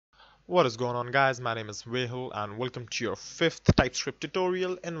What is going on, guys? My name is Vehul and welcome to your fifth TypeScript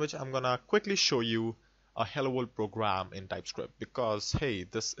tutorial in which I'm gonna quickly show you a hello world program in TypeScript because hey,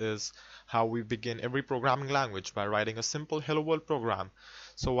 this is how we begin every programming language, by writing a simple hello world program.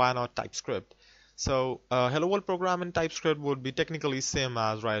 So why not TypeScript? So a hello world program in TypeScript would be technically same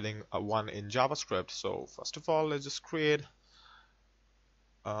as writing one in JavaScript. So first of all, let's just create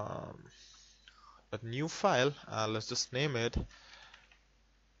um, a new file and let's just name it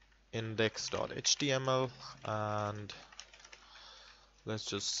index.html, and let's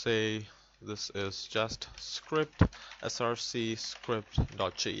just say this is just script src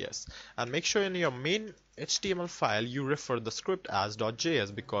script.js, and make sure in your main HTML file you refer the script as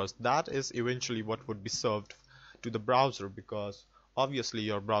 .js, because that is eventually what would be served to the browser, because obviously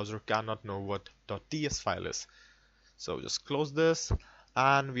your browser cannot know what .ts file is. So just close this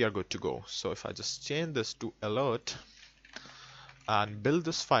and we are good to go. So if I just change this to alert and build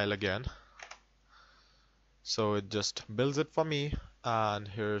this file again, so it just builds it for me, and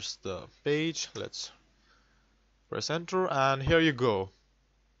here's the page. Let's press enter and here you go.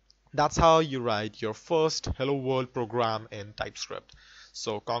 That's how you write your first hello world program in TypeScript.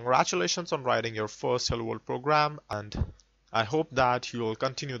 So congratulations on writing your first hello world program, and I hope that you'll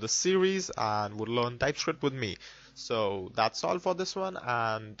continue the series and would learn TypeScript with me. So that's all for this one,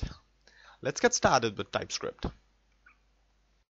 and let's get started with TypeScript.